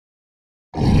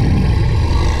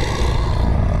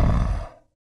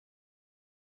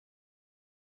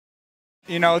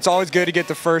You know, it's always good to get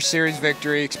the first series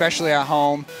victory, especially at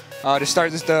home. To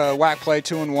start the WAC play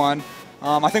 2-1.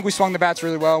 I think we swung the bats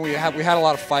really well. We had a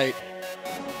lot of fight.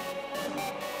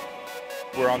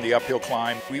 We're on the uphill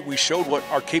climb. We showed what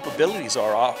our capabilities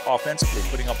are offensively,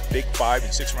 putting up big 5-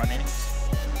 and 6-run innings.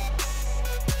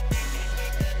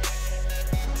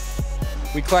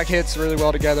 We collect hits really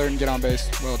well together and get on base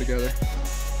well together.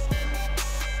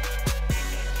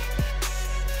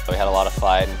 We had a lot of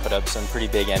fight and put up some pretty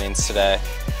big innings today.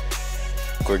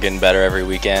 We're getting better every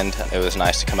weekend. It was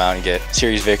nice to come out and get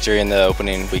series victory in the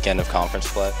opening weekend of conference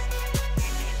play.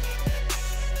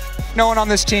 No one on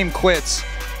this team quits.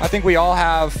 I think we all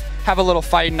have a little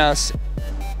fight in us.